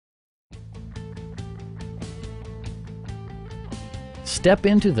Step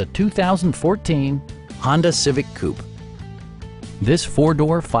into the 2014 Honda Civic Coupe. This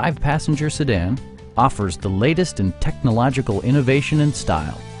four-door, five-passenger sedan offers the latest in technological innovation and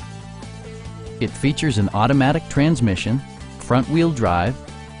style. It features an automatic transmission, front-wheel drive,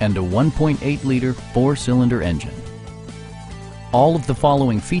 and a 1.8-liter four-cylinder engine. All of the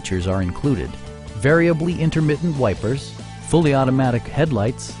following features are included: variably intermittent wipers, fully automatic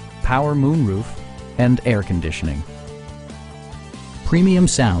headlights, power moonroof, and air conditioning. Premium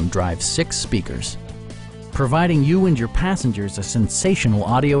sound drives 6 speakers, providing you and your passengers a sensational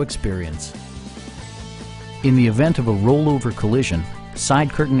audio experience. In the event of a rollover collision, side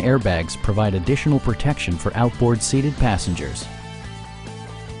curtain airbags provide additional protection for outboard seated passengers.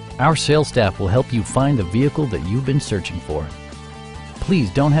 Our sales staff will help you find the vehicle that you've been searching for.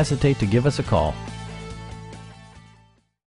 Please don't hesitate to give us a call.